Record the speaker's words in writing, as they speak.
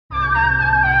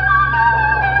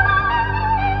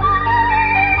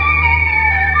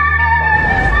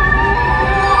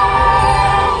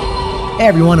Hey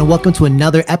everyone, and welcome to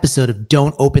another episode of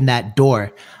Don't Open That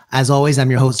Door. As always, I'm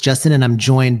your host Justin, and I'm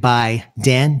joined by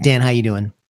Dan. Dan, how you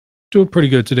doing? Doing pretty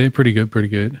good today. Pretty good. Pretty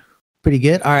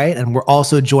good. All right, and we're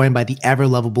also joined by the ever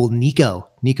lovable Nico.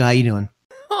 Nico, how you doing?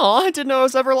 Oh, I didn't know I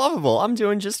was ever lovable. I'm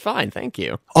doing just fine, thank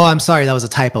you. Oh, I'm sorry, that was a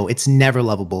typo. It's never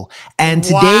lovable. And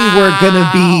today we're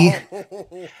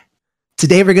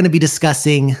gonna be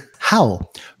discussing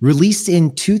Howl, released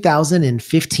in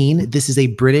 2015. This is a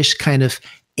British kind of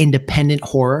independent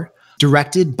horror,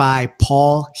 directed by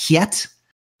Paul Hyett,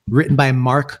 written by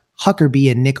Mark Huckerby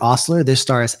and Nick Ostler. This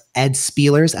stars Ed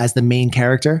Spielers as the main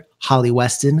character, Holly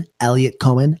Weston, Elliot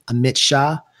Cohen, Amit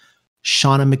Shah,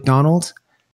 Shauna McDonald,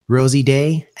 Rosie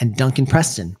Day, and Duncan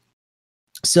Preston.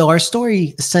 So our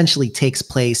story essentially takes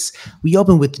place, we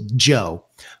open with Joe,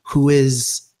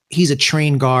 he's a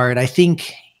train guard. I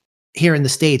think here in the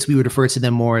States, we would refer to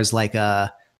them more as like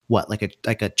a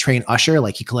train usher,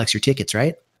 like he collects your tickets,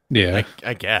 right? Yeah.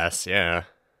 I guess, yeah.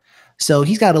 So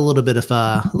he's got a little bit of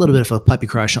a puppy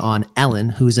crush on Ellen,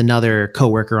 who's another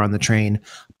coworker on the train.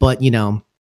 But,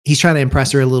 he's trying to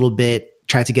impress her a little bit,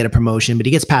 try to get a promotion, but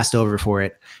he gets passed over for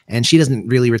it. And she doesn't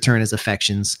really return his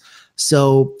affections.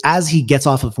 So as he gets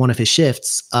off of one of his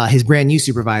shifts, his brand new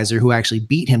supervisor, who actually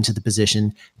beat him to the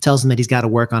position, tells him that he's got to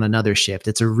work on another shift.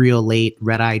 It's a real late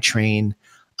red-eye train,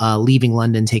 leaving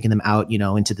London, taking them out,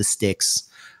 into the sticks.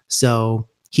 So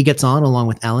he gets on along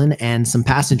with Ellen and some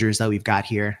passengers that we've got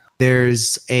here.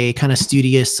 There's a kind of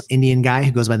studious Indian guy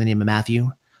who goes by the name of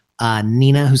Matthew.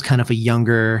 Nina, who's kind of a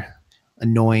younger,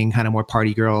 annoying, kind of more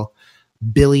party girl.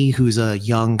 Billy, who's a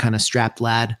young, kind of strapped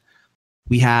lad.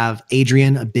 We have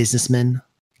Adrian, a businessman.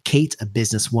 Kate, a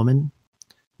businesswoman.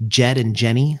 Jed and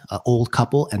Jenny, an old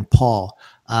couple. And Paul,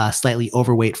 a slightly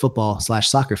overweight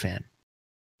football/soccer fan.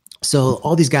 So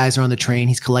all these guys are on the train.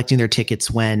 He's collecting their tickets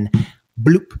when,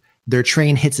 bloop, their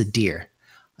train hits a deer.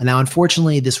 Now,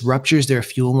 unfortunately, this ruptures their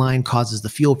fuel line, causes the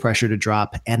fuel pressure to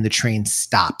drop, and the train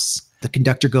stops. The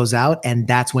conductor goes out, and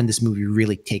that's when this movie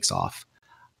really takes off.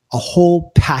 A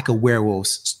whole pack of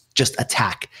werewolves just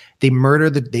attack. They murder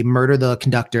the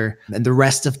conductor, and the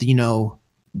rest of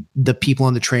the people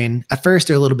on the train. At first,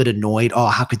 they're a little bit annoyed. Oh,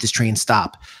 how could this train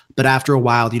stop? But after a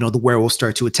while, the werewolves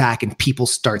start to attack, and people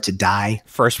start to die.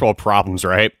 First world problems,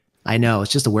 right? I know,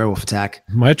 it's just a werewolf attack.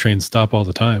 My trains stop all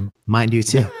the time. Mine do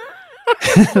too.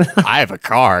 I have a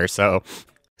car, so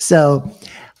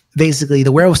basically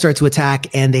the werewolves start to attack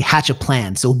and they hatch a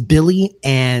plan. So Billy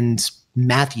and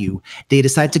Matthew, they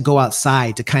decide to go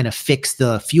outside to kind of fix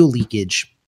the fuel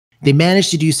leakage. They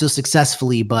manage to do so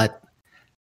successfully, but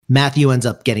Matthew ends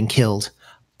up getting killed.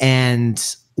 And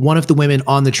one of the women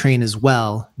on the train as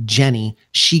well, Jenny,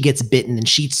 she gets bitten and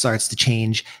she starts to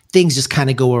change. Things just kind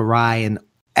of go awry and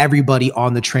everybody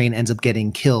on the train ends up getting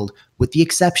killed, with the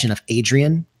exception of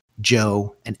Adrian,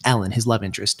 Joe, and Ellen, his love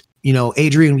interest.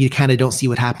 Adrian, we kind of don't see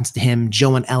what happens to him.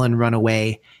 Joe and Ellen run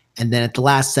away. And then at the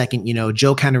last second,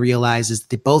 Joe kind of realizes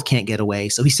they both can't get away.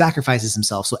 So he sacrifices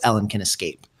himself so Ellen can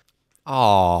escape.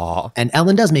 Aww. And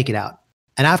Ellen does make it out.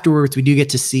 And afterwards, we do get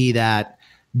to see that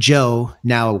Joe,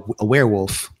 now a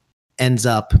werewolf, ends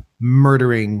up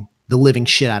murdering the living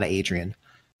shit out of Adrian.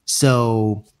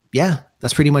 So yeah,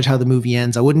 that's pretty much how the movie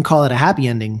ends. I wouldn't call it a happy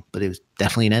ending, but it was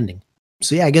definitely an ending.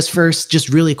 So yeah, I guess first, just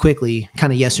really quickly,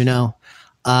 kind of yes or no.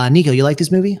 Nico, you like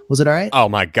this movie? Was it all right? Oh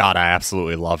my god, I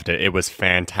absolutely loved it. It was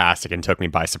fantastic and took me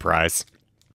by surprise.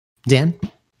 Dan?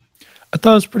 I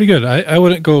thought it was pretty good. I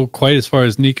wouldn't go quite as far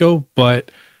as Nico, but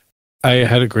I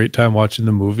had a great time watching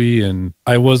the movie, and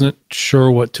I wasn't sure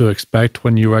what to expect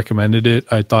when you recommended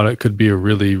it. I thought it could be a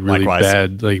really, really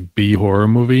bad, like B horror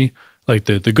movie, like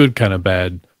the good kind of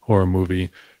bad horror movie.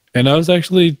 And I was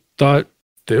actually thought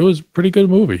it was a pretty good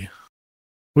movie.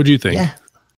 What do you think? Yeah,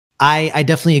 I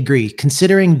definitely agree.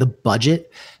 Considering the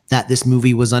budget that this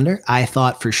movie was under, I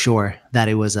thought for sure that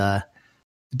it was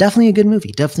definitely a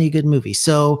good movie.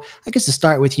 So I guess to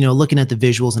start with, looking at the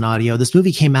visuals and audio, this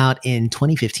movie came out in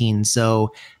 2015.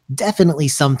 So definitely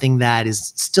something that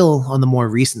is still on the more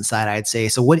recent side, I'd say.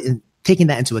 So taking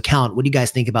that into account, what do you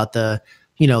guys think about the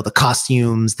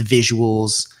costumes, the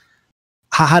visuals?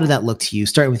 How did that look to you?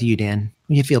 Starting with you, Dan. What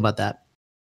do you feel about that?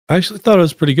 I actually thought it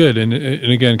was pretty good. And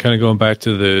again, kind of going back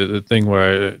to the thing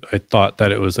where I thought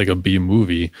that it was like a B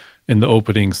movie in the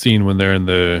opening scene when they're in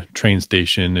the train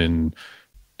station and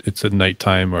it's at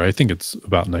nighttime, or I think it's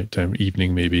about nighttime,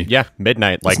 evening maybe. Yeah,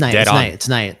 midnight, like dead on. It's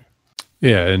night.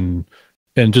 Yeah, and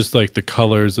just like the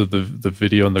colors of the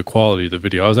video and the quality of the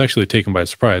video. I was actually taken by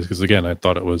surprise because, again, I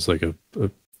thought it was like a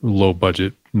low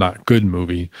budget, not good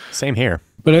movie. Same here.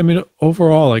 But I mean,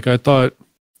 overall, like I thought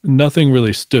nothing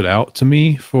really stood out to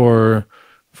me for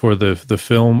the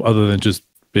film other than just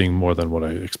being more than what I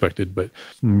expected. But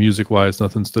music-wise,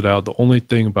 nothing stood out. The only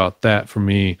thing about that for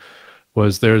me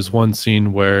was there's one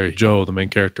scene where Joe, the main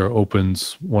character,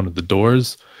 opens one of the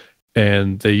doors,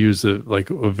 and they use a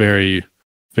very,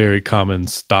 very common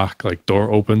stock like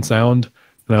door open sound.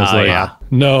 And I was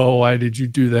like, no, why did you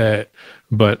do that?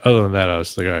 But other than that, I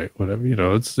was like, all right, whatever. You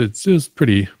know, it's just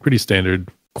pretty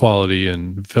standard quality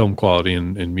and film quality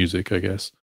and music, I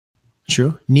guess.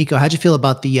 True. Nico, how'd you feel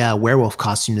about the werewolf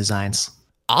costume designs?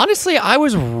 Honestly, I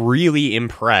was really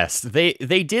impressed. They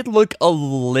did look a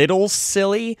little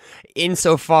silly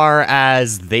insofar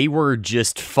as they were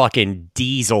just fucking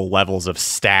diesel levels of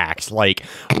stacked. Like,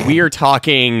 we're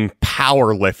talking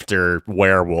powerlifter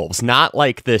werewolves, not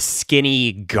like the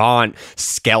skinny, gaunt,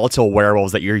 skeletal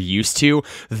werewolves that you're used to.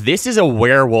 This is a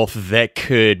werewolf that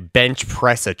could bench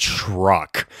press a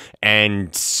truck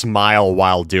and smile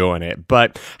while doing it.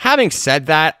 But having said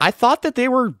that, I thought that they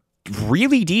were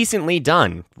really decently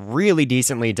done.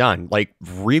 Like,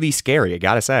 really scary, I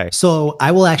gotta say. So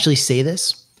I will actually say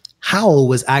this. Howl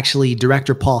was actually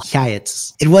director Paul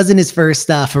Hyett's. It wasn't his first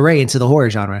foray into the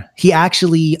horror genre. He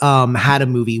actually had a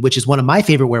movie, which is one of my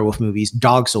favorite werewolf movies,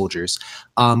 Dog Soldiers.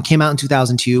 Came out in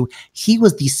 2002. He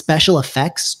was the special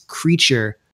effects,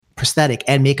 creature, prosthetic,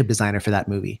 and makeup designer for that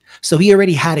movie. So he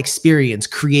already had experience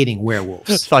creating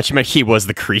werewolves. Thought you meant he was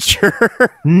the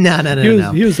creature.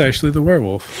 No. He was actually the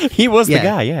werewolf. He was the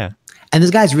guy, yeah. And this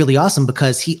guy's really awesome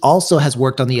because he also has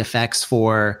worked on the effects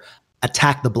for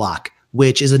Attack the Block,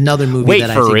 which is another movie that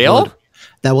I think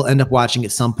that we'll end up watching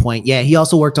at some point. Yeah, he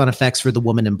also worked on effects for The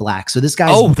Woman in Black. So this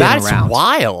guy's been that's around.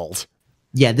 Wild.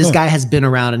 Yeah, this guy has been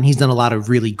around and he's done a lot of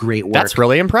really great work. That's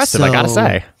really impressive, I gotta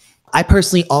say. I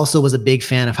personally also was a big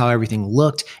fan of how everything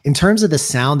looked. In terms of the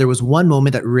sound, there was one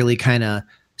moment that really kind of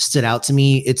stood out to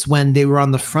me. It's when they were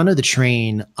on the front of the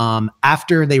train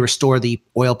after they restore the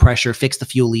oil pressure, fix the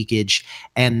fuel leakage,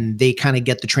 and they kind of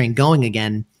get the train going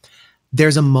again.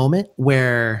 There's a moment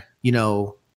where, you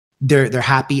know, they're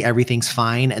happy, everything's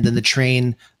fine, and then the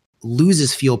train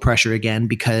loses fuel pressure again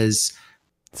because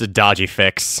it's a dodgy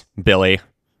fix, Billy.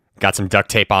 Got some duct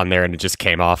tape on there and it just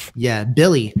came off. Yeah,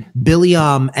 Billy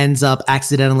ends up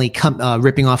accidentally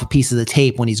ripping off a piece of the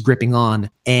tape when he's gripping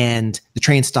on, and the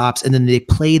train stops, and then they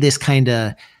play this kind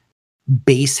of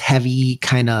bass heavy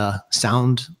kind of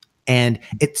sound, and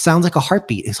it sounds like a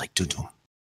heartbeat. It's like doo-doo,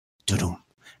 doo-doo.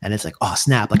 And it's like, oh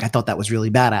snap. Like, I thought that was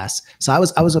really badass. So I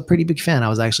was a pretty big fan. I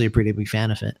was actually a pretty big fan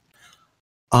of it.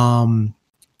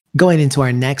 Going into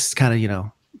our next kind of, you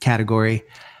know, category,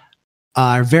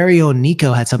 our very own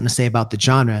Nico had something to say about the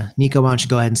genre. Nico, why don't you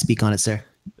go ahead and speak on it, sir?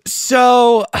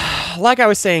 So, like I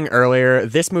was saying earlier,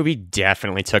 this movie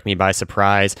definitely took me by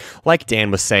surprise. Like Dan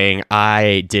was saying,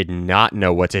 I did not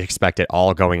know what to expect at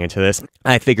all going into this.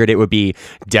 I figured it would be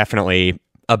definitely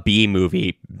a B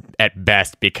movie at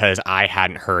best because I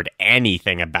hadn't heard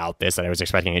anything about this, and I was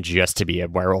expecting it just to be a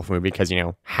werewolf movie because, you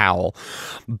know, Howl.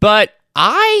 But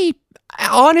I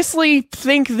honestly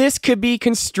think this could be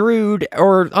construed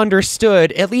or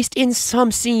understood, at least in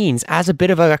some scenes, as a bit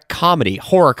of a comedy,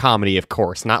 horror comedy, of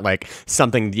course, not like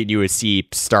something that you would see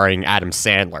starring Adam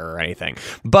Sandler or anything.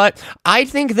 But I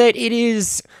think that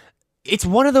it's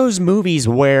one of those movies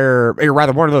where, or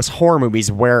rather one of those horror movies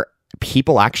where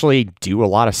people actually do a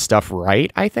lot of stuff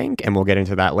right, I think, and we'll get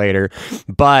into that later.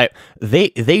 But they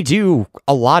do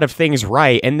a lot of things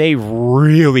right, and they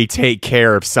really take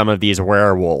care of some of these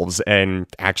werewolves and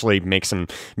actually make some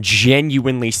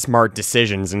genuinely smart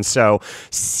decisions. And so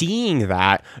seeing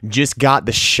that just got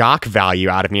the shock value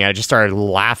out of me. I just started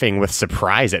laughing with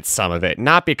surprise at some of it,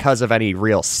 not because of any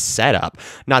real setup,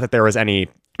 not that there was any,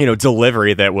 you know,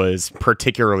 delivery that was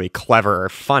particularly clever or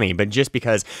funny, but just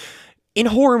because in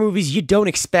horror movies, you don't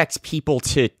expect people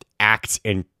to act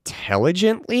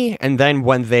intelligently, and then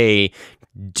when they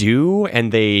do,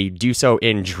 and they do so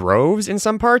in droves in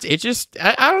some parts, it just,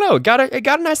 I don't know, it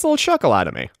got a nice little chuckle out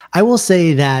of me. I will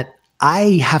say that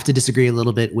I have to disagree a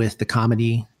little bit with the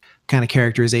comedy kind of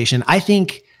characterization. I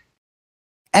think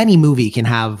any movie can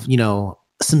have, you know,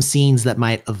 some scenes that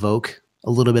might evoke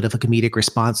a little bit of a comedic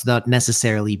response without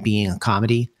necessarily being a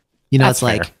comedy. You know, it's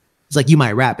like you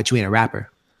might rap, but you ain't a rapper.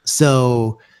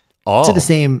 So to the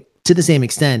same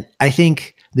extent, I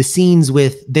think the scenes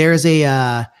with, there's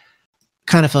a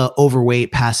kind of a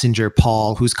overweight passenger,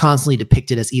 Paul, who's constantly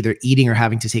depicted as either eating or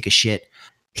having to take a shit.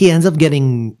 He ends up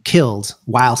getting killed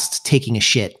whilst taking a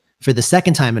shit for the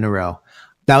second time in a row.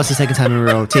 That was the second time in a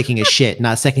row taking a shit,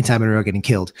 not second time in a row getting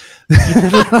killed.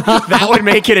 That would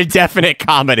make it a definite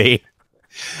comedy.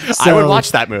 I would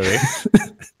watch that movie.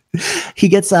 He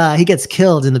gets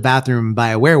killed in the bathroom by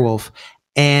a werewolf.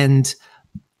 And,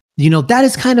 That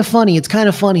is kind of funny. It's kind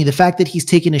of funny. The fact that he's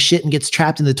taking a shit and gets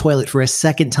trapped in the toilet for a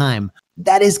second time,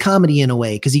 that is comedy in a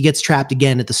way, because he gets trapped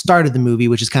again at the start of the movie,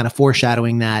 which is kind of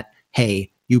foreshadowing that,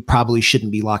 hey, you probably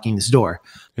shouldn't be locking this door.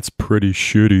 It's pretty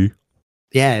shitty.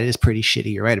 Yeah, it is pretty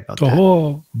shitty. You're right about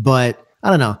that. But I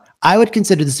don't know. I would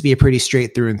consider this to be a pretty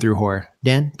straight through and through horror.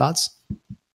 Dan, thoughts?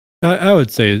 I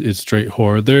would say it's straight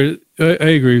horror. I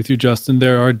agree with you, Justin.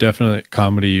 There are definite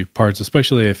comedy parts,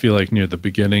 especially I feel like near the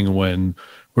beginning when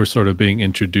we're sort of being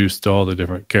introduced to all the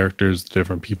different characters, the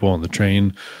different people on the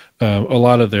train. A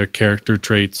lot of their character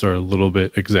traits are a little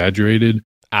bit exaggerated.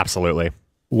 Absolutely.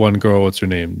 One girl, what's her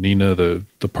name? Nina, the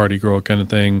party girl kind of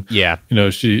thing. Yeah.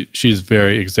 She's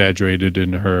very exaggerated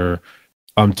in her,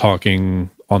 I'm talking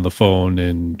on the phone,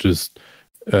 and just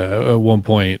at one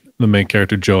point the main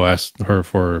character Joe asks her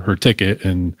for her ticket,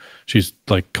 and she's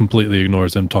like completely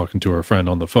ignores him talking to her friend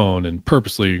on the phone and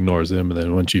purposely ignores him. And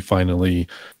then when she finally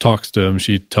talks to him,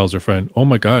 she tells her friend, "Oh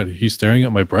my God, he's staring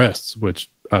at my breasts," which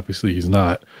obviously he's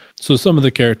not. So some of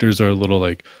the characters are a little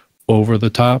like over the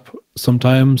top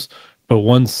sometimes. But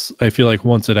once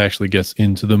it actually gets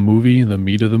into the movie, the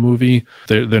meat of the movie,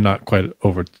 they're not quite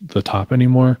over the top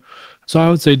anymore. So I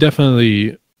would say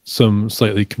definitely some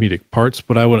slightly comedic parts,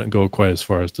 but I wouldn't go quite as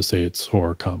far as to say it's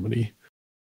horror comedy.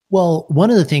 Well, one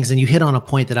of the things, and you hit on a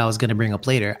point that I was going to bring up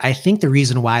later, I think the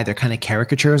reason why they're kind of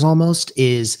caricatures almost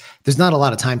is there's not a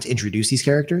lot of time to introduce these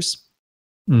characters.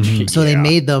 Mm-hmm. So they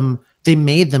made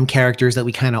them characters that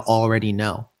we kind of already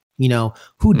know.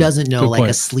 Who doesn't know like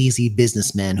a sleazy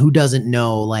businessman? Who doesn't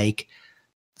know like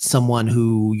someone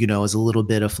who, is a little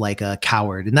bit of like a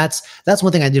coward? And that's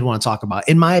one thing I did want to talk about.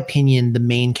 In my opinion, the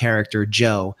main character,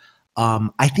 Joe,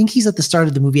 I think he's at the start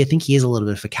of the movie. I think he is a little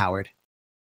bit of a coward.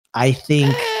 I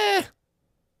think,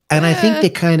 and I think they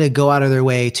kind of go out of their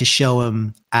way to show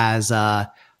him as,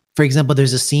 for example,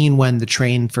 there's a scene when the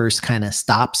train first kind of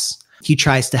stops. He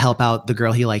tries to help out the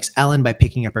girl he likes, Ellen, by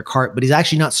picking up her cart, but he's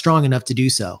actually not strong enough to do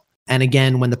so. And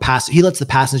again, when he lets the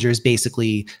passengers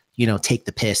basically, take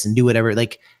the piss and do whatever,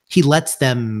 like he lets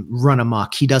them run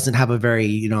amok. He doesn't have a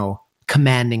very,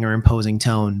 commanding or imposing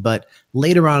tone, but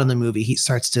later on in the movie, he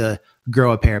starts to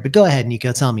grow a pair. But go ahead,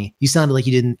 Nico, tell me. You sounded like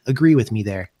you didn't agree with me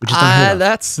there, which is unheard of.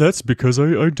 That's because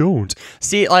I don't.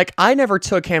 See, like, I never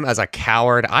took him as a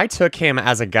coward. I took him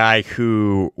as a guy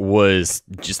who was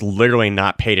just literally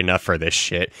not paid enough for this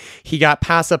shit. He got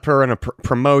passed up for a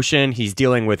promotion. He's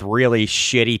dealing with really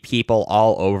shitty people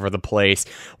all over the place.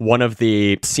 One of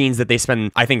the scenes that they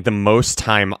spend, I think, the most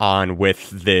time on with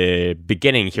the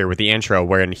beginning here, with the intro,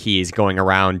 when he's going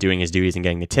around doing his duties and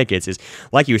getting the tickets, is,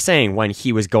 like you were saying, when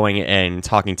he was going and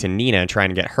talking to Nina and trying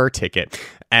to get her ticket.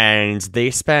 And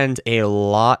they spend a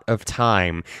lot of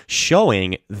time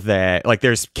showing that, like,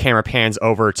 there's camera pans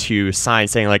over to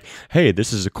signs saying, like, hey,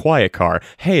 this is a quiet car.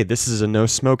 Hey, this is a no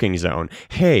smoking zone.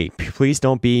 Hey, please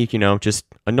don't be, just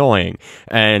annoying.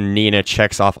 And Nina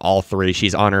checks off all three.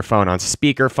 She's on her phone on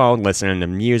speakerphone, listening to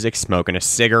music, smoking a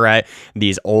cigarette.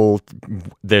 This old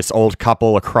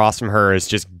couple across from her is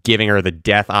just giving her the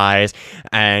death eyes.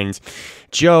 And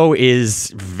Joe is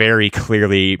very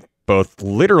clearly both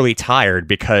literally tired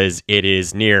because it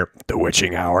is near the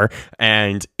witching hour,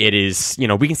 and it is,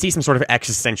 we can see some sort of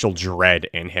existential dread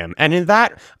in him. And in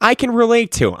that, I can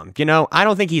relate to him. I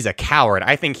don't think he's a coward.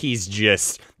 I think he's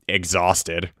just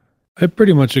exhausted. I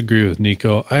pretty much agree with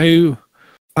Nico.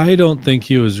 I don't think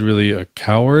he was really a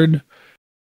coward.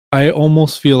 I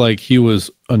almost feel like he was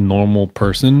a normal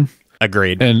person.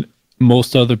 Agreed. And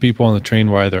most other people on the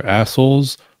train were either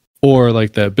assholes or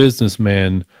like that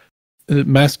businessman.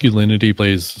 Masculinity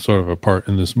plays sort of a part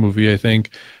in this movie, I think.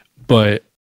 But,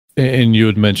 and you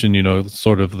had mentioned,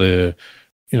 sort of the,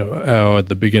 how at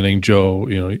the beginning, Joe,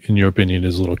 in your opinion,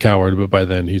 is a little coward, but by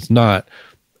then he's not.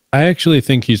 I actually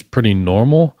think he's pretty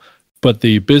normal, but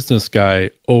the business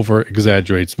guy over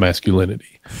exaggerates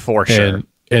masculinity. For sure.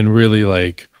 And really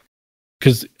like,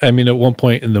 because at one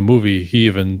point in the movie, he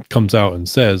even comes out and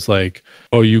says like,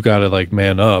 oh, you got to like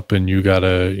man up and you got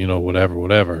to,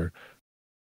 whatever.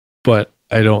 But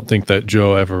I don't think that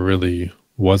Joe ever really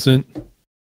wasn't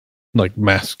like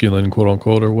masculine, quote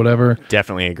unquote, or whatever.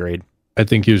 Definitely agreed. I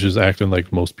think he was just acting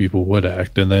like most people would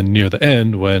act. And then near the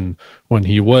end, when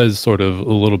he was sort of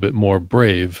a little bit more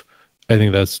brave, I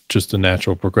think that's just a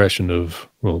natural progression of,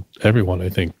 well, everyone I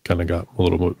think kind of got a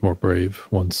little bit more brave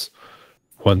once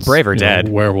brave or dead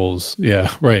werewolves.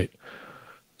 Yeah, right.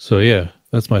 So yeah,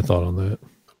 that's my thought on that.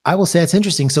 I will say it's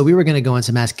interesting. So we were going to go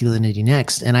into masculinity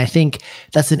next, and I think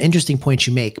that's an interesting point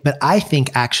you make. But I think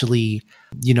actually,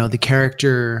 the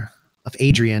character of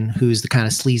Adrian, who's the kind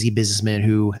of sleazy businessman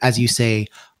who, as you say,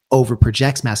 over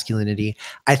projects masculinity,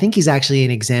 I think he's actually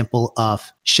an example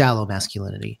of shallow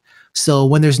masculinity, So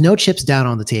when there's no chips down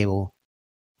on the table,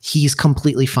 he's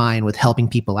completely fine with helping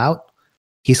people out.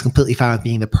 He's completely fine with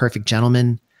being the perfect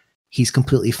gentleman. He's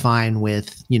completely fine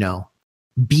with,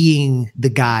 being the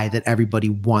guy that everybody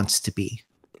wants to be.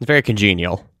 It's very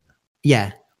congenial.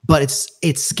 Yeah, but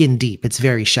it's skin deep. It's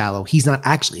very shallow. He's not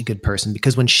actually a good person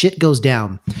because when shit goes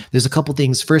down, there's a couple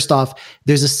things. First off,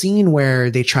 there's a scene where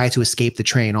they try to escape the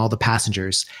train, all the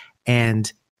passengers,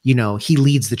 and he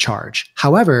leads the charge.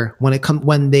 However,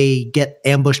 when they get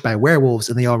ambushed by werewolves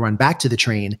and they all run back to the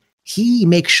train, he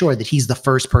makes sure that he's the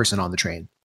first person on the train.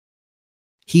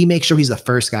 He makes sure he's the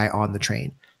first guy on the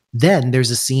train. Then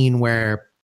there's a scene where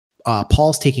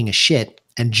Paul's taking a shit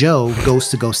and Joe goes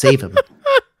to go save him.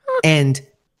 And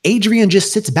Adrian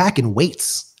just sits back and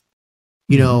waits.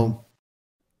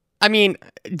 I mean,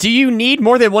 do you need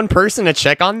more than one person to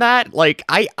check on that? Like,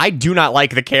 I do not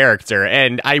like the character,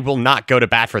 and I will not go to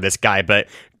bat for this guy, but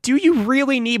do you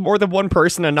really need more than one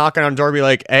person to knock on the door and be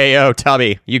like, hey, yo,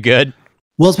 Tubby, you good?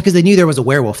 Well, it's because they knew there was a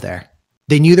werewolf there.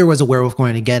 They knew there was a werewolf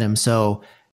going to get him, so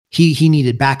he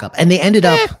needed backup. And they ended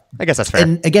up... I guess that's fair.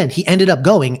 And again, he ended up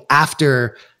going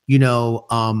after,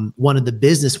 one of the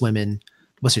business women,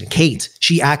 what's her name, Kate,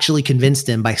 she actually convinced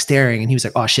him by staring, and he was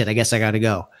like, oh shit, I guess I gotta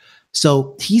go.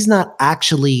 So he's not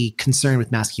actually concerned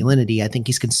with masculinity. I think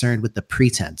he's concerned with the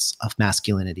pretense of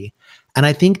masculinity. And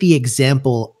I think the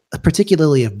example,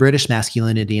 particularly of British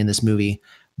masculinity in this movie,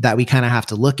 that we kind of have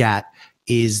to look at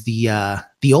is the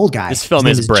old guy. This film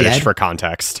is British for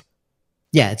context.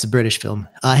 Yeah, it's a British film.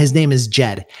 His name is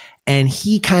Jed. And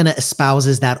he kind of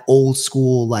espouses that old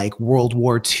school, like World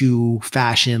War II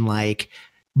fashion, like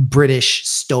British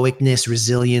stoicness,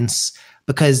 resilience.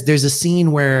 Because there's a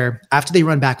scene where after they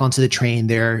run back onto the train,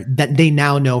 they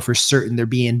now know for certain they're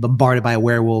being bombarded by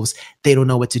werewolves. They don't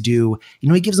know what to do.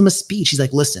 He gives them a speech. He's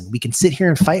like, listen, we can sit here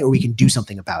and fight or we can do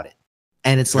something about it.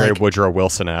 And it's very like Woodrow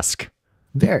Wilson-esque.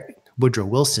 Very Woodrow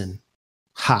Wilson.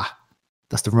 Ha.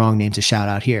 That's the wrong name to shout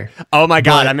out here. Oh my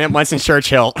God, I meant Winston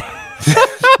Churchill.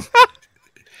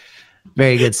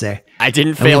 Very good, sir. I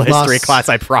didn't fail history class,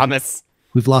 I promise.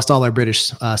 We've lost all our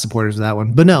British supporters with that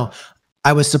one. But no,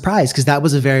 I was surprised because that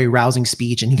was a very rousing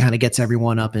speech and he kind of gets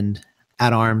everyone up and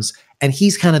at arms. And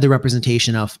he's kind of the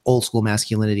representation of old school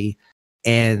masculinity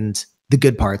and the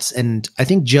good parts. And I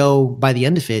think Joe, by the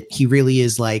end of it, he really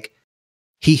is like,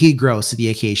 he grows to the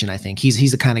occasion, I think.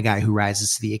 He's the kind of guy who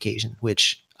rises to the occasion,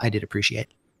 which I did appreciate.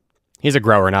 He's a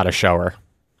grower, not a shower.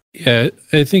 Yeah,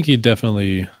 I think he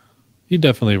definitely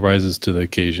rises to the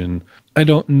occasion. I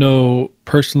don't know,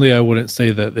 personally, I wouldn't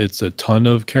say that it's a ton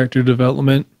of character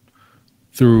development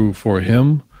for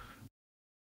him,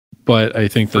 but I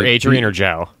think for Adrian or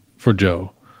Joe? For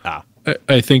Joe. Ah.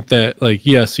 I think that, like,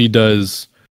 yes, he does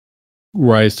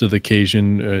rise to the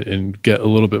occasion and get a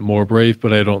little bit more brave,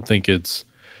 but I don't think it's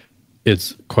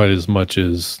quite as much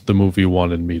as the movie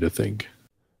wanted me to think.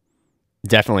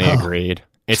 Definitely agreed.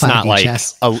 It's not like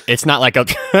it's not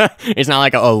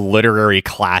like a literary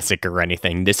classic or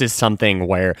anything. This is something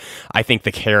where I think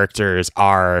the characters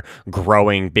are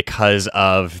growing because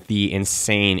of the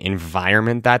insane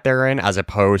environment that they're in, as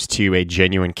opposed to a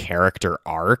genuine character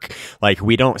arc. Like,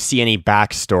 we don't see any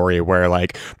backstory where,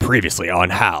 like, previously on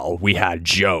Howl, we had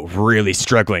Joe really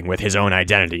struggling with his own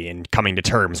identity and coming to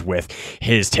terms with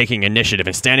his taking initiative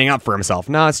and standing up for himself.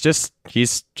 No, it's just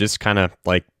he's just kind of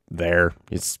like there.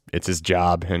 It's his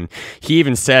job. And he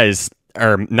even says,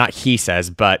 or not he says,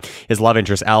 but his love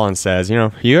interest Alan says,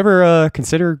 you ever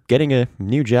consider getting a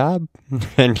new job?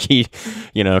 And he,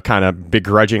 kind of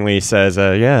begrudgingly says,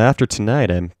 yeah, after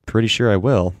tonight, I'm pretty sure I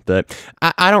will. But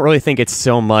I don't really think it's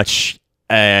so much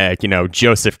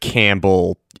Joseph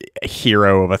Campbell,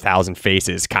 hero of 1,000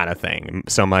 faces kind of thing,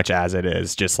 so much as it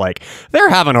is just like they're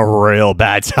having a real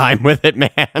bad time with it,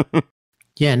 man.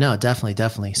 Yeah, no,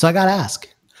 definitely. So I gotta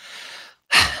ask,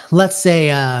 let's say,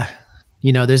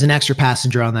 there's an extra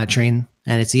passenger on that train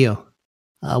and it's you.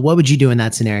 What would you do in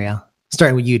that scenario?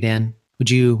 Starting with you, Dan.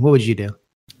 What would you do?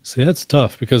 See, that's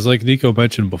tough because, like Nico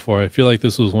mentioned before, I feel like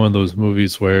this was one of those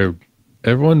movies where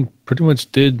everyone pretty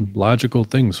much did logical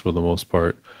things for the most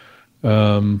part.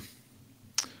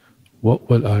 What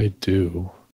would I do?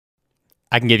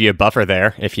 I can give you a buffer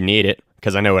there if you need it,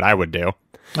 because I know what I would do.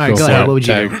 All right, go ahead. What would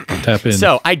you do? Tap in.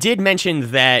 So I did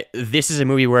mention that this is a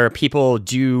movie where people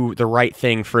do the right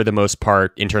thing for the most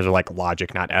part in terms of like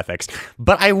logic, not ethics.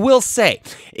 But I will say,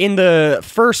 in the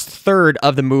first third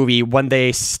of the movie, when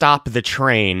they stop the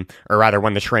train, or rather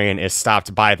when the train is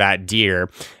stopped by that deer,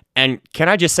 and can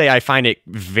I just say I find it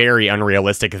very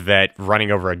unrealistic that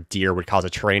running over a deer would cause a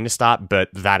train to stop, but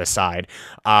that aside,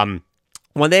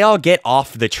 when they all get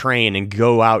off the train and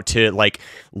go out to like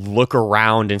look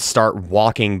around and start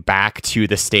walking back to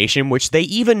the station, which they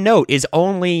even note is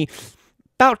only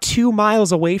about 2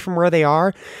 miles away from where they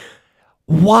are,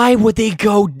 why would they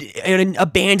go and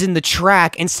abandon the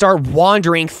track and start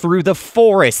wandering through the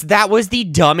forest? That was the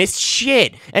dumbest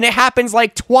shit. And it happens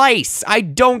like twice. I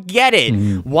don't get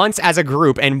it. Once as a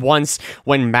group, and once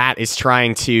when Matt is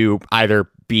trying to either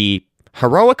be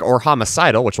heroic or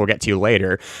homicidal, which we'll get to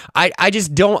later. I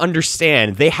just don't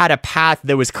understand. They had a path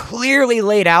that was clearly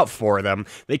laid out for them.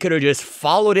 They could have just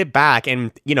followed it back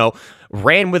and, you know,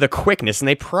 ran with a quickness, and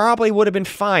they probably would have been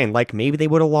fine. Like, maybe they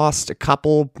would have lost a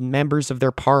couple members of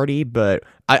their party, but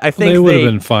I think they would have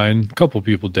been fine. A couple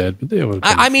people dead, but they would have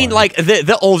been I mean, fine. like,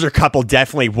 the older couple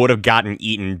definitely would have gotten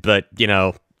eaten, but, you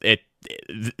know,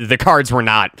 the cards were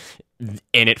not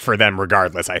in it for them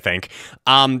regardless, I think.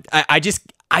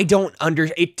 I don't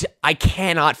it. I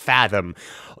cannot fathom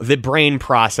the brain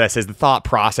processes, the thought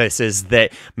processes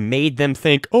that made them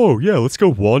think, oh, yeah, let's go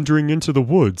wandering into the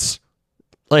woods.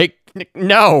 Like,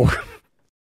 no.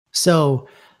 So,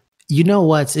 you know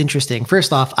what's interesting?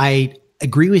 First off, I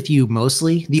agree with you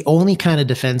mostly. The only kind of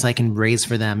defense I can raise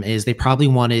for them is they probably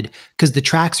wanted, because the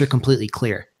tracks are completely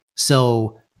clear,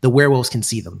 so the werewolves can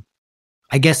see them.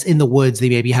 I guess in the woods, they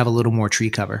maybe have a little more tree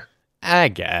cover. I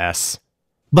guess.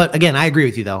 But again, I agree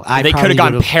with you, though. They could have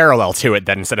gone parallel to it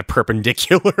then instead of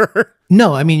perpendicular.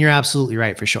 No, I mean, you're absolutely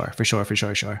right, for sure.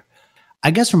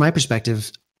 I guess from my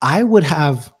perspective, I would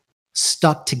have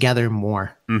stuck together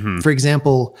more. For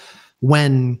example,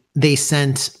 when they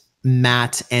sent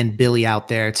Matt and Billy out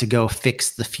there to go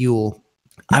fix the fuel,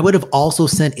 I would have also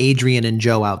sent Adrian and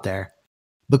Joe out there,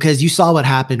 because you saw what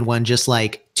happened when just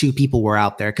like 2 people were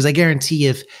out there. Because I guarantee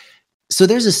so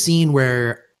there's a scene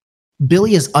where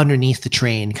Billy is underneath the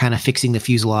train, kind of fixing the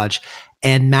fuselage,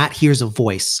 and Matt hears a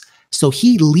voice. So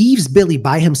he leaves Billy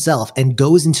by himself and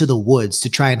goes into the woods to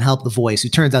try and help the voice, who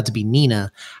turns out to be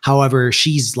Nina. However,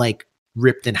 she's like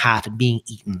ripped in half and being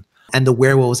eaten. And the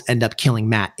werewolves end up killing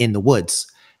Matt in the woods.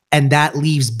 And that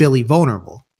leaves Billy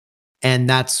vulnerable. And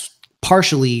that's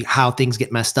partially how things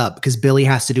get messed up, because Billy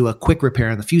has to do a quick repair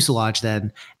on the fuselage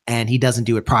then, and he doesn't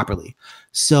do it properly.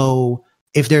 So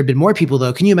if there had been more people,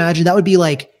 though, can you imagine? That would be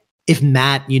like, if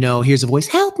Matt, you know, hears a voice,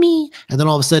 help me. And then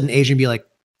all of a sudden, Adrian be like,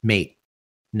 mate,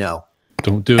 no.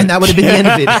 Don't do it. And that would have been the end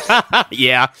of it.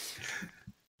 Yeah.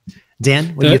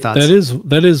 Dan, what are your thoughts?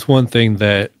 That is one thing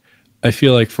that I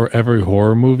feel like for every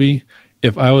horror movie,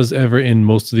 if I was ever in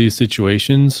most of these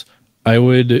situations, I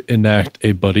would enact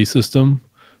a buddy system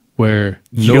where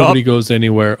nobody goes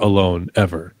anywhere alone,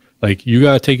 ever. Like, you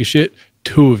got to take a shit,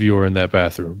 2 of you are in that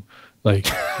bathroom. Like,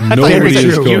 nobody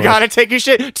is going. You gotta take a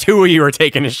shit. 2 of you are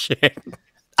taking a shit.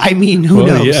 I mean, who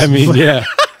knows? Yeah, I mean, yeah.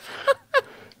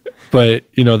 But,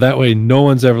 you know, that way no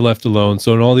one's ever left alone.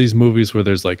 So in all these movies where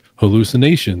there's like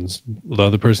hallucinations, the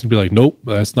other person be like, nope,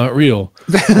 that's not real.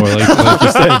 Or like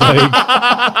you said,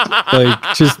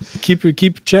 like just keep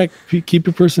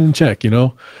your person in check, you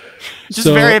know? Just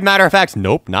very matter of fact,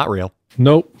 nope, not real.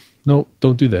 Nope,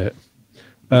 don't do that.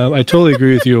 I totally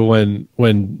agree with you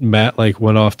when Matt like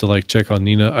went off to like check on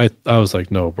Nina. I was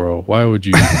like, no, bro, why would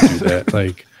you do that?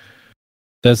 Like,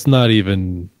 that's not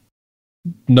even.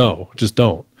 No, just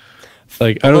don't.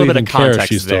 Like, I don't even care if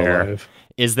she's still alive.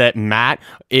 Is that Matt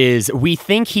we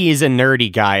think he is a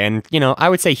nerdy guy, and you know, I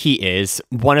would say he is.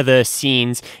 One of the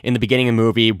scenes in the beginning of the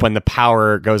movie when the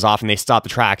power goes off and they stop the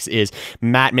tracks is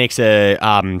Matt makes a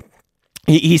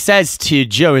he says to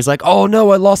Joe, he's like, oh no,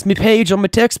 I lost my page on my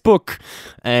textbook.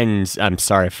 And I'm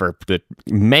sorry for the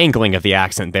mangling of the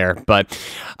accent there, but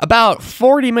about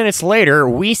 40 minutes later,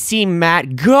 we see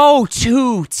Matt go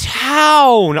to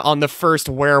town on the first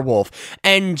werewolf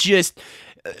and just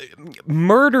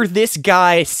murder this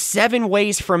guy 7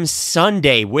 ways from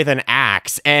Sunday with an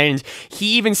axe. And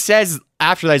he even says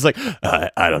after that, he's like,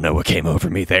 I don't know what came over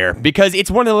me there, because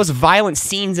it's one of the most violent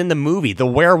scenes in the movie. The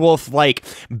werewolf like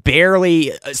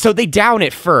barely, so they down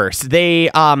it first.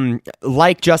 They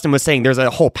like Justin was saying, there's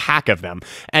a whole pack of them,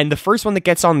 and the first one that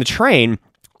gets on the train,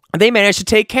 they managed to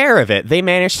take care of it. They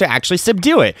managed to actually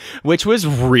subdue it, which was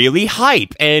really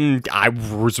hype, and I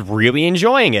was really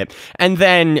enjoying it. And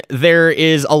then there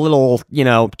is a little, you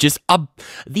know, just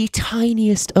the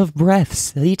tiniest of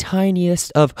breaths, the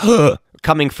tiniest of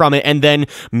coming from it, and then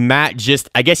Matt just,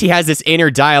 I guess he has this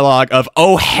inner dialogue of,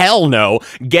 oh hell no,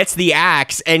 gets the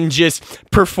axe and just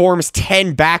performs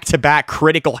 10 back-to-back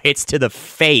critical hits to the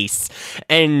face.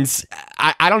 And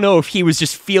I don't know if he was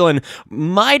just feeling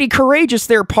mighty courageous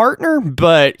there, partner,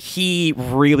 but he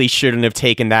really shouldn't have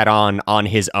taken that on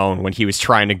his own when he was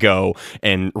trying to go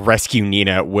and rescue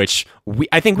Nina, which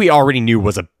I think we already knew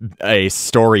was a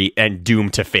story and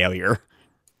doomed to failure.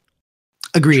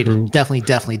 Agreed. True. Definitely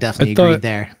agreed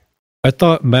there. I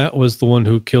thought Matt was the one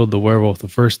who killed the werewolf the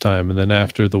first time, and then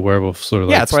after the werewolf sort of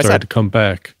like started to come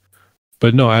back.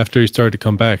 But no, after he started to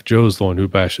come back, Joe's the one who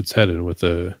bashed its head in with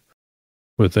a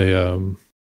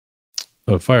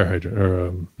fire hydrant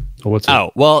or what's it?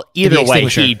 Oh, well, either way,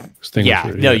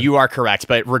 yeah, you are correct.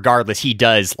 But regardless, he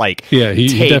does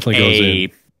he definitely goes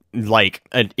in.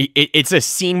 It's a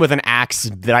scene with an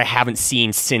axe that I haven't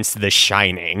seen since The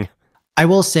Shining. I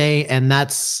will say, and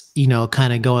that's,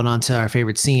 kind of going on to our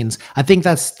favorite scenes. I think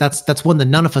that's one that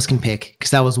none of us can pick,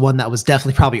 because that was one that was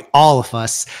definitely probably all of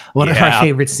us, one of our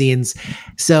favorite scenes.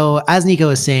 So as Nico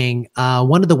was saying,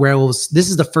 one of the werewolves, this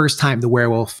is the first time the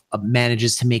werewolf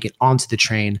manages to make it onto the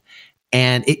train,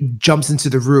 and it jumps into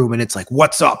the room and it's like,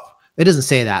 "What's up?" It doesn't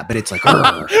say that, but it's like,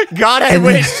 "God, I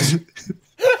wish."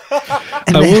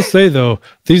 I will say though,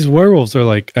 these werewolves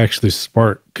are actually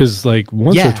smart, because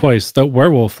once or twice that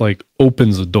werewolf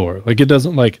opens the door. It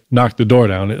doesn't knock the door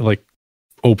down, it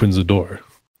opens the door.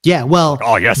 Yeah, well,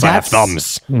 oh yes, I have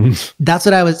thumbs. That's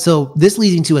what I was. So this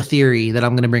leads into a theory that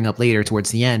I'm going to bring up later towards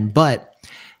the end. But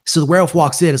so the werewolf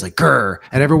walks in, is like, "Grr,"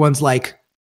 and everyone's like,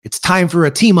 "It's time for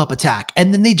a team up attack,"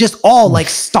 and then they just all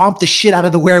stomp the shit out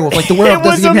of the werewolf. The werewolf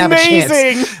doesn't even have a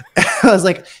chance. I was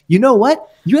like, you know what?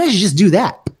 You guys should just do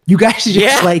that. You guys should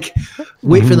just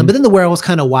wait for them. But then the werewolves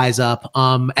kind of wise up.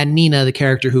 And Nina, the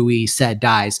character who we said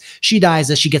dies, she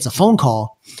dies as she gets a phone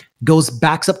call,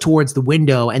 backs up towards the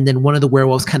window, and then one of the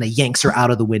werewolves kind of yanks her out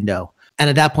of the window. And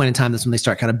at that point in time, that's when they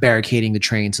start kind of barricading the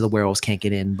train so the werewolves can't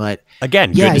get in. But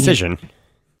again, good decision.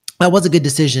 That was a good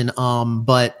decision.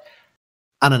 But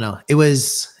I don't know. It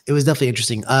was definitely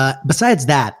interesting. Besides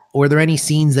that, were there any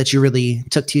scenes that you really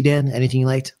took to you, Dan? Anything you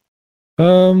liked?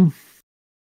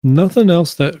 Nothing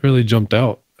else that really jumped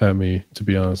out at me, to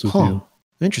be honest with you.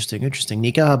 Interesting.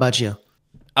 Nico, how about you?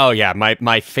 Oh yeah,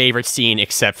 my favorite scene,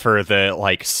 except for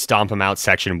the stomp him out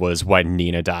section, was when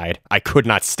Nina died. I could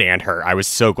not stand her. I was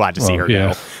so glad to see her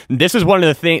go. This is one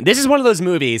of those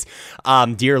movies,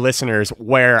 dear listeners,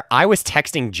 where I was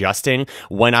texting Justin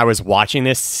when I was watching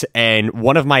this, and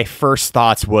one of my first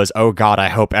thoughts was, "Oh God, I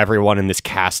hope everyone in this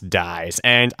cast dies."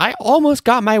 And I almost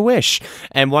got my wish.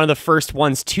 And one of the first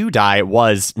ones to die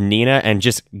was Nina, and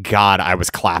just God, I was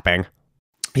clapping.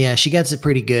 Yeah, she gets it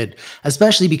pretty good,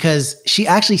 especially because she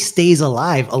actually stays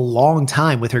alive a long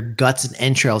time with her guts and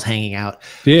entrails hanging out.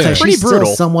 Yeah, because she's still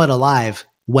somewhat alive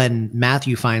when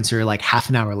Matthew finds her half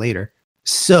an hour later.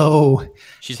 So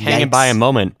she's hanging by a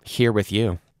moment here with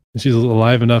you. She's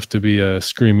alive enough to be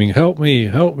screaming, "Help me,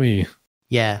 help me."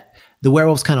 Yeah, the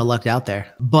werewolf's kind of lucked out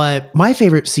there. But my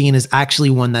favorite scene is actually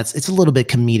one it's a little bit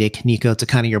comedic, Nico, to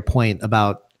kind of your point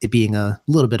about it being a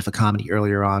little bit of a comedy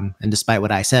earlier on. And despite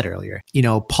what I said earlier,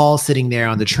 Paul's sitting there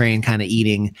on the train kind of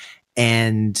eating,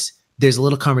 and there's a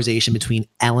little conversation between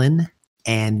Ellen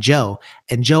and Joe.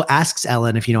 And Joe asks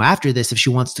Ellen if, after this, if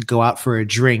she wants to go out for a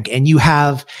drink. And you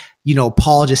have,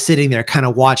 Paul just sitting there kind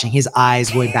of watching, his eyes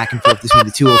going back and forth between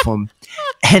the two of them.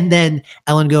 And then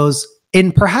Ellen goes,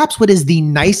 in perhaps what is the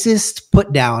nicest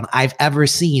put down I've ever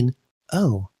seen,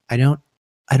 "Oh, I don't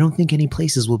think any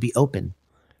places will be open."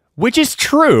 Which is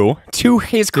true, to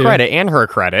his credit and her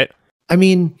credit. I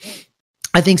mean,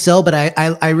 I think so, but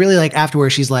I really like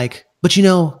afterwards, she's like, "But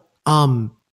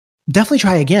definitely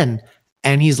try again."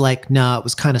 And he's like, "No, it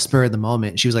was kind of spur of the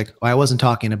moment." And she was like, "Oh, I wasn't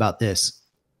talking about this."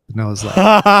 And I was like,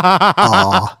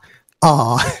 aw.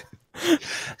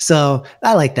 So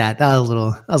I like that. That was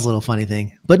a little funny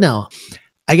thing. But no,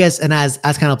 I guess, and as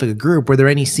kind of like a group, were there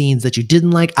any scenes that you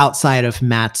didn't like outside of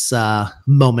Matt's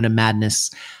moment of madness?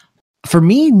 For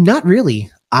me, not really.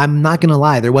 I'm not gonna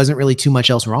lie. There wasn't really too much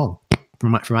else wrong,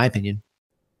 from my opinion.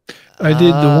 I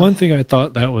did. The one thing I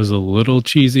thought that was a little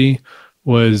cheesy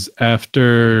was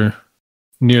after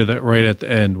near that right at the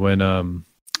end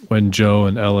when Joe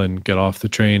and Ellen get off the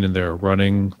train and they're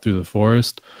running through the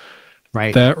forest.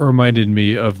 Right. That reminded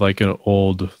me of an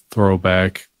old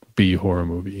throwback B horror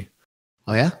movie.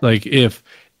 Oh yeah. If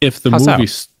the movie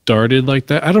started like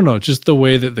that, I don't know, just the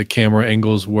way that the camera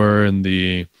angles were and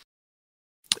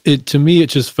to me, it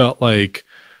just felt like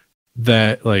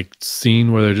that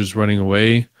scene where they're just running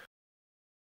away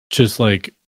just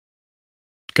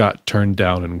got turned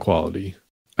down in quality.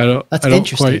 I don't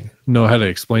interesting. quite know how to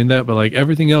explain that, but like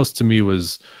everything else to me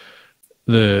was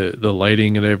the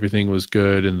lighting and everything was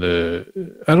good, and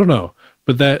I don't know,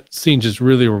 but that scene just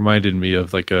really reminded me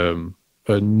of like a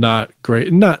not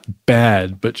great, not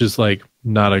bad, but just like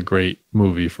not a great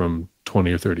movie from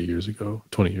 20 or 30 years ago,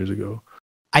 20 years ago.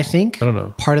 I think I don't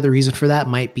know. part of the reason for that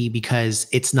might be because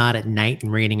it's not at night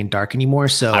and raining and dark anymore.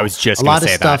 So I was just a lot gonna of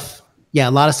say stuff. that. Yeah,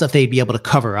 a lot of stuff they'd be able to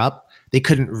cover up. They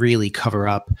couldn't really cover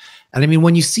up. And I mean,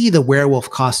 when you see the werewolf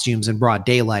costumes in broad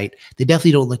daylight, they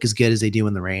definitely don't look as good as they do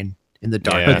in the rain, in the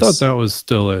dark. Yeah. I thought that was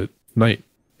still at night,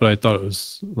 but I thought it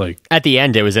was like At the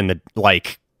end, it was in the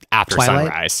like after Twilight?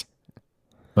 sunrise.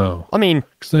 oh, I mean,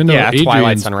 because I know yeah, Twilight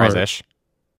Adrian's sunrise part- ish.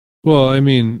 Well, I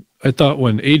mean, I thought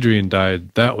when Adrian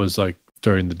died, that was like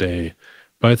during the day,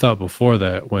 but I thought before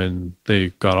that, when they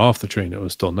got off the train, it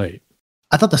was still night.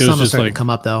 I thought the It was sun was just starting like- to come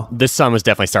up though. The sun was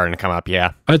definitely starting to come up.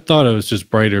 Yeah. I thought it was just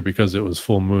brighter because it was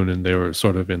full moon and they were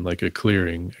sort of in like a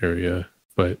clearing area,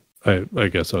 but I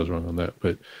guess I was wrong on that.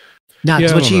 But No, Yeah,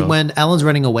 because I don't know. when Ellen's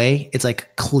running away, it's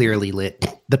like clearly lit.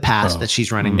 The path Oh. that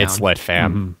she's running down. It's lit,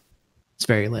 fam. It's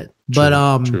very lit. True,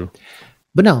 But true.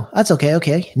 but no, that's okay.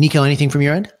 Okay, Nico, anything from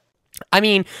your end? I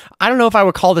mean, I don't know if I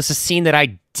would call this a scene that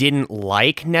I didn't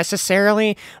like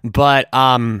necessarily, but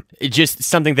just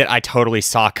something that I totally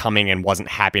saw coming and wasn't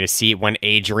happy to see when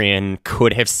Adrian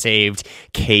could have saved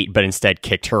Kate, but instead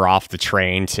kicked her off the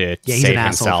train to He's save an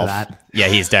asshole for himself. that. Yeah,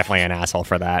 he's definitely an asshole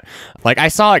for that. Like, I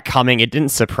saw it coming. It didn't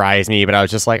surprise me, but I was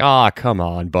just like, oh, come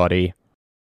on, buddy.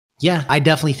 Yeah, I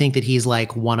definitely think that he's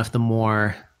like one of the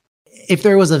more. If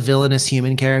there was a villainous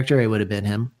human character, it would have been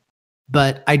him.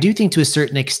 But I do think to a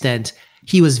certain extent,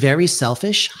 he was very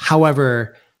selfish.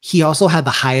 However, he also had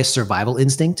the highest survival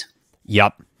instinct.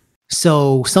 Yup.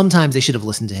 So sometimes they should have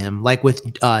listened to him, like with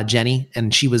Jenny,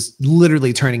 and she was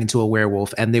literally turning into a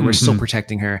werewolf, and they were still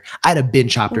protecting her. I'd have been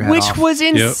chopped her head Which off. was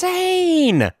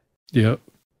insane. Yep.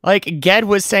 Like Ged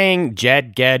was saying,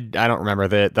 Ged, I don't remember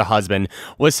the husband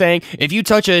was saying, if you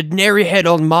touch a nary head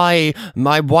on my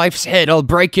wife's head, I'll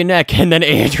break your neck. And then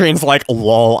Adrian's like,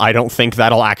 lol, I don't think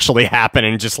that'll actually happen,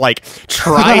 and just like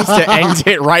tries to end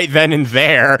it right then and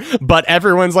there. But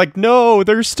everyone's like, no,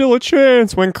 there's still a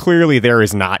chance, when clearly there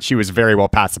is not. She was very well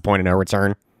past the point of no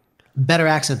return. Better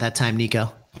accent that time,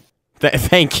 Nico.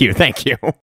 Thank you.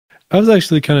 I was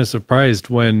actually kind of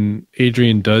surprised when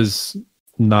Adrian does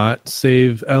not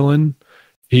save Ellen.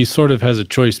 He sort of has a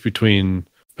choice between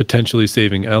potentially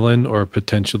saving Ellen or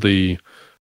potentially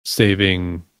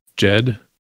saving Jed,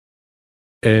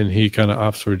 and he kind of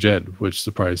opts for Jed, which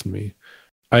surprised me.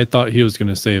 I thought he was going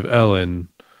to save Ellen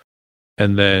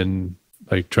and then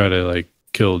like try to like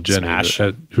kill Jenny, Smash.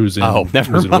 who's in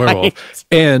Never who's in mind. Werewolf,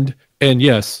 and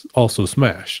yes, also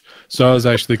smash. So I was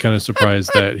actually kind of surprised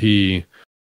that he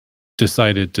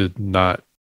decided to not.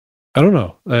 I don't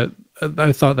know.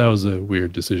 I thought that was a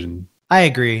weird decision. I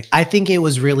agree. I think it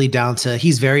was really down to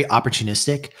he's very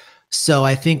opportunistic. So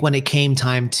I think when it came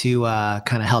time to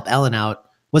kind of help Ellen out,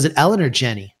 was it Ellen or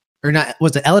Jenny? Or not?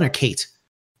 Was it Ellen or Kate,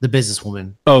 the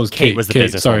businesswoman? Oh, it was Kate was the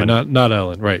businesswoman. Sorry, not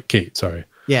Ellen. Right, Kate. Sorry.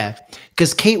 Yeah,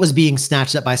 because Kate was being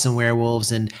snatched up by some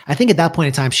werewolves. And I think at that point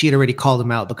in time, she had already called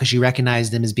him out because she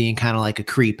recognized him as being kind of like a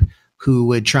creep who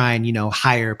would try and,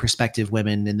 hire prospective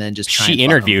women and then just try and She fuck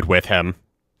them. interviewed with him.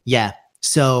 Yeah.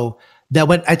 So that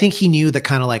when I think he knew that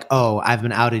kind of like, oh, I've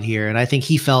been outed here. And I think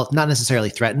he felt not necessarily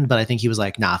threatened, but I think he was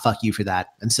like, nah, fuck you for that.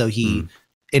 And so he,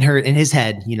 in his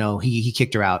head, he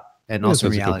kicked her out. And also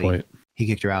in that's a good reality, point. he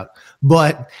kicked her out.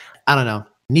 But I don't know.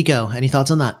 Nico, any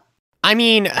thoughts on that? I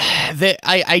mean,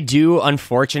 I do,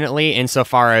 unfortunately,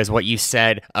 insofar as what you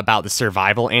said about the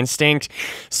survival instinct.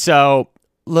 So,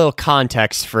 little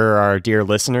context for our dear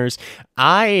listeners.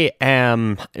 I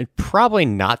am probably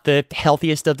not the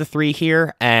healthiest of the three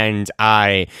here, and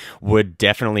I would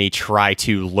definitely try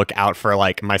to look out for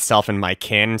like myself and my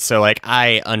kin. So like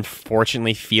I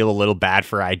unfortunately feel a little bad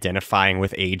for identifying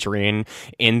with Adrian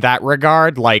in that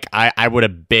regard. Like I would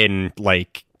have been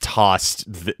like tossed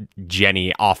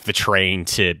Jenny off the train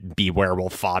to be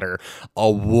werewolf fodder a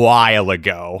while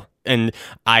ago. And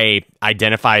I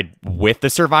identified with the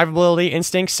survivability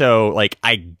instinct, so like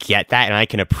I get that and I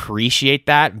can appreciate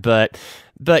that, but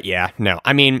yeah, no.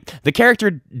 I mean, the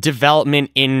character development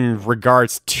in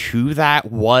regards to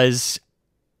that was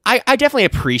I definitely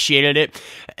appreciated it.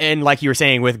 And like you were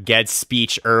saying with Ged's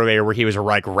speech earlier where he was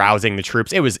like rousing the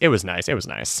troops, it was nice. It was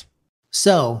nice.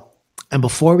 So, and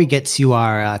before we get to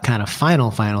our kind of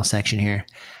final section here,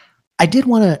 I did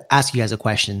want to ask you guys a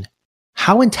question.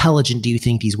 How intelligent do you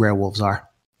think these werewolves are?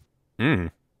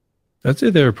 I'd say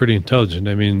they were pretty intelligent.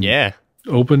 I mean, Yeah.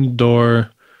 open the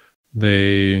door.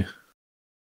 They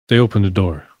opened the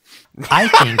door. I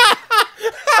think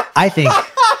I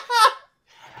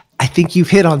think you've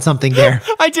hit on something there.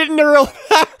 I didn't realize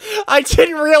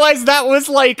that was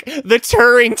like the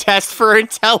Turing test for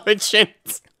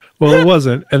intelligence. Well, it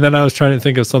wasn't. And then I was trying to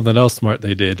think of something else smart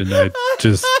they did, and I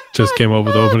just came up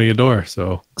with opening a door.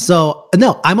 So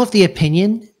no, I'm of the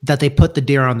opinion that they put the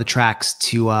deer on the tracks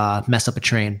to mess up a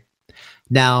train.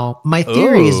 Now, my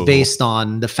theory is based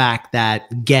on the fact that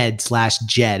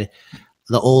Ged/Jed,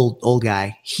 the old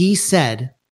guy, he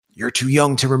said, "You're too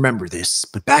young to remember this,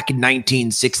 but back in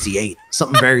 1968,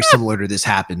 something very similar to this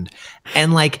happened."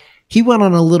 And like, he went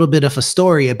on a little bit of a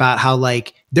story about how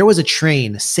like there was a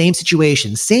train, same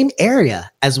situation, same area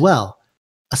as well.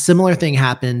 A similar thing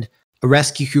happened. A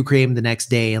rescue crew came the next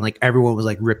day and like everyone was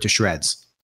like ripped to shreds.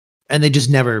 And they just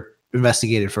never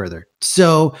investigated further.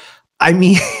 So, I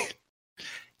mean,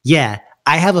 yeah,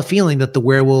 I have a feeling that the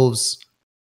werewolves,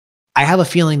 I have a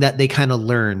feeling that they kind of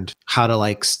learned how to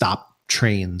like stop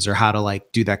trains or how to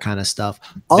like do that kind of stuff.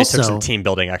 Also, they took some team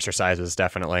building exercises,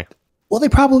 definitely. Well, they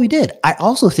probably did. I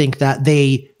also think that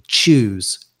they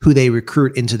choose who they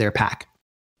recruit into their pack.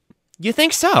 You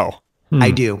think so?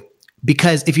 I do.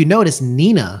 Because if you notice,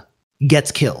 Nina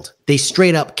gets killed. They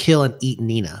straight up kill and eat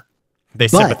Nina. They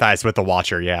sympathize with the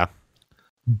Watcher, yeah.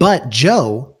 But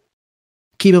Joe,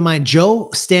 keep in mind,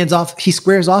 Joe stands off. He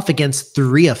squares off against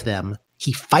 3 of them.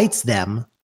 He fights them.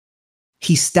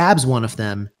 He stabs one of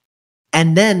them.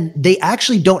 And then they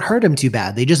actually don't hurt him too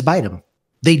bad. They just bite him.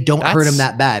 They don't hurt him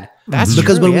that bad. That's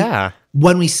because true,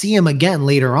 when we see him again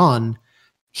later on,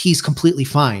 he's completely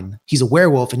fine. He's a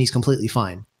werewolf and he's completely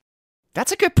fine.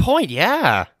 That's a good point,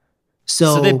 yeah.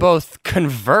 So they both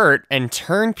convert and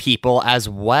turn people as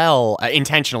well,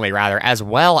 intentionally rather, as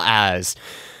well as,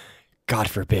 God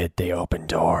forbid, they open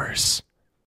doors.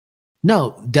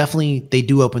 No, definitely they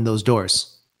do open those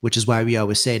doors, which is why we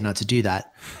always say not to do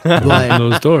that. But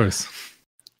those doors.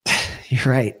 You're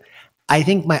right. I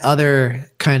think my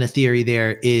other kind of theory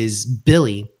there is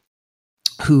Billy,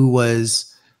 who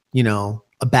was, you know,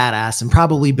 a badass, and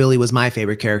probably Billy was my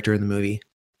favorite character in the movie.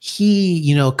 He,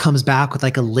 you know, comes back with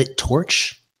like a lit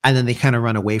torch and then they kind of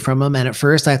run away from him. And at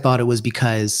first I thought it was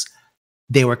because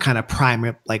they were kind of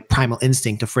primal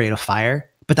instinct, afraid of fire,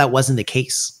 but that wasn't the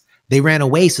case. They ran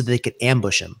away so that they could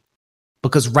ambush him,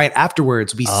 because right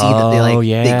afterwards we see that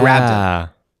they grabbed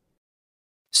him.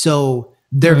 So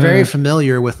they're very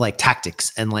familiar with like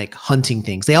tactics and like hunting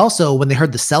things. They also, when they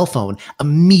heard the cell phone,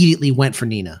 immediately went for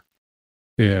Nina.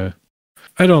 Yeah.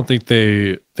 I don't think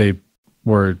they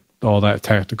were all that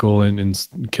tactical in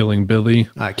killing Billy.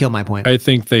 Kill my point. I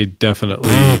think they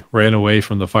definitely ran away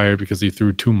from the fire because he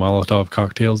threw 2 Molotov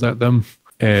cocktails at them.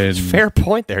 And fair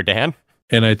point there, Dan.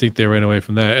 And I think they ran away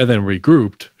from that and then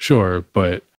regrouped, sure,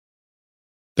 but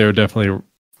they were definitely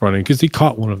running because he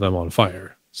caught one of them on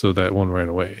fire, so that one ran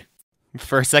away.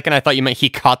 For a second, I thought you meant he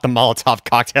caught the Molotov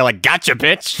cocktail. Like, gotcha,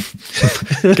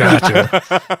 bitch.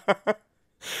 Gotcha.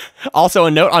 Also,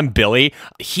 a note on Billy.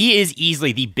 He is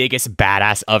easily the biggest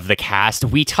badass of the cast.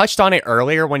 We touched on it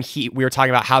earlier when we were talking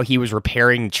about how he was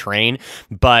repairing the train,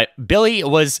 but Billy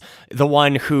was the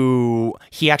one who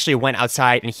he actually went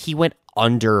outside and he went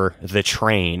under the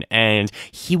train, and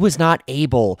he was not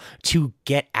able to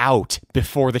get out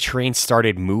before the train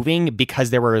started moving because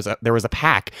there was a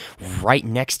pack right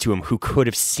next to him who could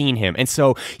have seen him, and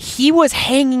so he was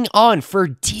hanging on for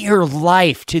dear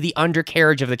life to the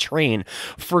undercarriage of the train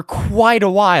for quite a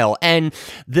while, and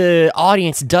the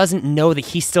audience doesn't know that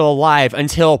he's still alive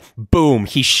until boom,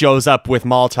 he shows up with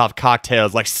Molotov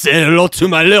cocktails like, say hello to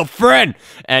my little friend,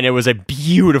 and it was a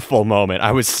beautiful moment.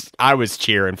 I was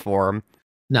cheering for him.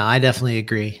 No, I definitely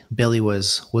agree. Billy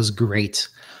was great.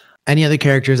 Any other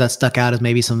characters that stuck out as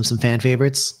maybe some fan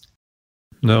favorites?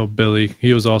 No, Billy.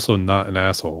 He was also not an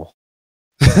asshole.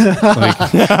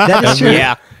 That is true.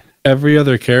 Yeah. Every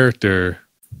other character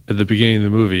at the beginning of the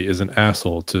movie is an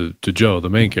asshole to Joe, the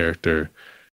main character.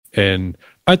 And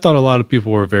I thought a lot of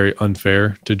people were very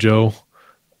unfair to Joe.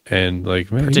 And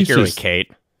like, man, particularly Kate.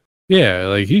 Yeah,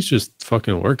 like he's just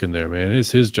fucking working there, man.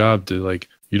 It's his job to like,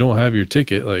 you don't have your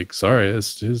ticket, like, sorry,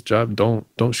 it's his job. Don't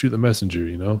shoot the messenger,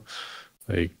 you know?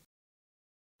 Like,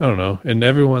 I don't know. And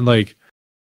everyone, like,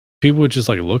 people would just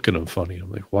like look at him funny. I'm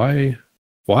like, why?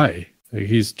 Like,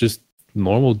 he's just a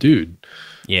normal dude.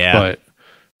 Yeah.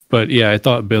 But yeah, I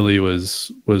thought Billy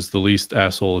was the least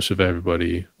assholeish of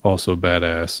everybody. Also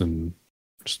badass and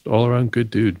just all around good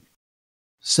dude.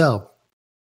 So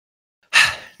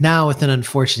now, with an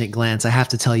unfortunate glance, I have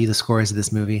to tell you the scores of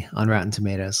this movie on Rotten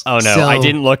Tomatoes. Oh, no, I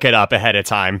didn't look it up ahead of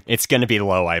time. It's going to be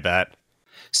low, I bet.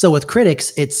 So with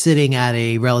critics, it's sitting at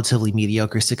a relatively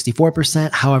mediocre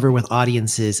 64%. However, with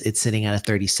audiences, it's sitting at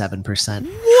a 37%.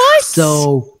 What?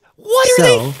 So What are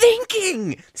So- they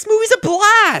thinking? This movie's a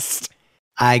blast.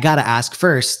 I gotta ask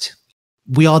first.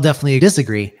 We all definitely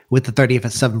disagree with the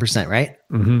 37%, right?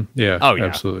 Yeah. Oh, yeah.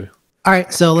 Absolutely. All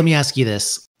right. So let me ask you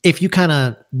this: if you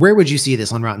where would you see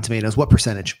this on Rotten Tomatoes? What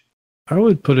percentage? I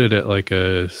would put it at like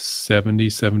a 70,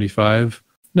 75.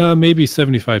 No, maybe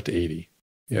 75 to 80.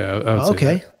 Yeah, I would say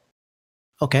Okay. that.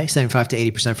 Okay. 75 to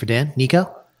 80% for Dan.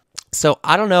 Nico? So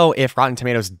I don't know if Rotten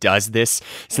Tomatoes does this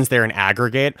since they're an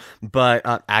aggregator,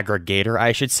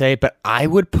 I should say, but I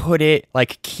would put it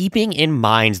like keeping in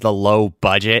mind the low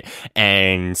budget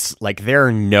and like there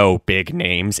are no big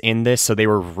names in this, so they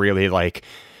were really like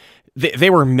they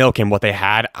were milking what they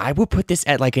had. I would put this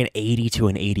at like an 80 to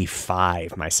an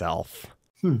 85 myself.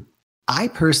 I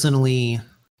personally,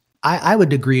 I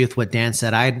would agree with what Dan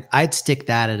said. I'd stick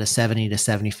that at a 70 to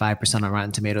 75% on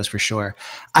Rotten Tomatoes for sure.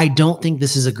 I don't think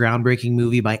this is a groundbreaking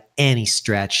movie by any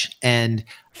stretch. And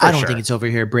I don't think it's over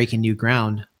here breaking new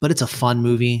ground, but it's a fun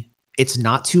movie. It's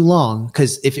not too long,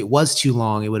 because if it was too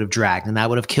long, it would have dragged and that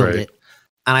would have killed it.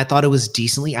 And I thought it was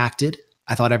decently acted.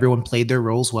 I thought everyone played their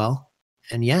roles well.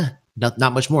 And yeah,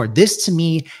 not much more. This to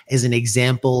me is an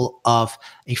example of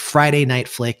a Friday night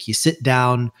flick. You sit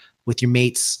down with your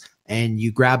mates and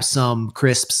you grab some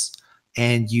crisps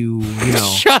and you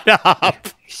Shut up.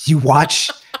 you watch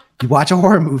a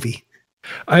horror movie.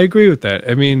 I agree with that.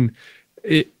 I mean,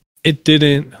 it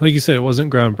didn't, like you said, it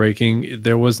wasn't groundbreaking.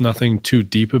 There was nothing too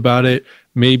deep about it.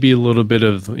 Maybe a little bit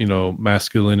of,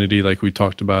 masculinity, like we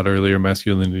talked about earlier,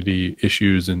 masculinity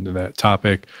issues and that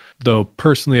topic. Though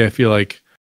personally, I feel like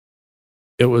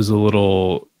it was a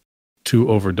little too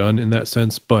overdone in that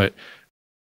sense, but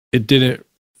it didn't,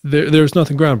 there's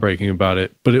nothing groundbreaking about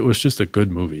it, but it was just a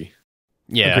good movie.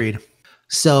 Yeah. Agreed.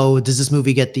 So does this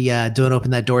movie get the don't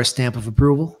open that door stamp of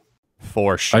approval?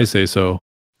 For sure. I say so.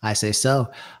 I say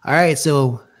so. All right.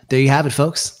 So there you have it,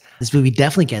 folks. This movie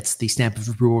definitely gets the stamp of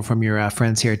approval from your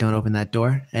friends here at Don't Open That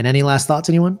Door. And any last thoughts,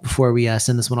 anyone, before we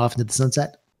send this one off into the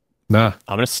sunset? Nah.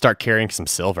 I'm going to start carrying some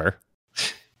silver.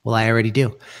 Well, I already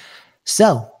do.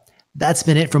 So that's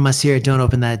been it from us here at Don't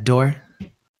Open That Door.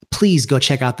 Please go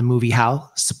check out the movie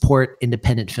Howl. Support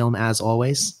independent film as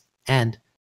always. And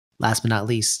last but not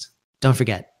least, don't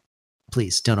forget,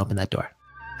 please don't open that door.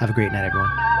 Have a great night,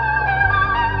 everyone.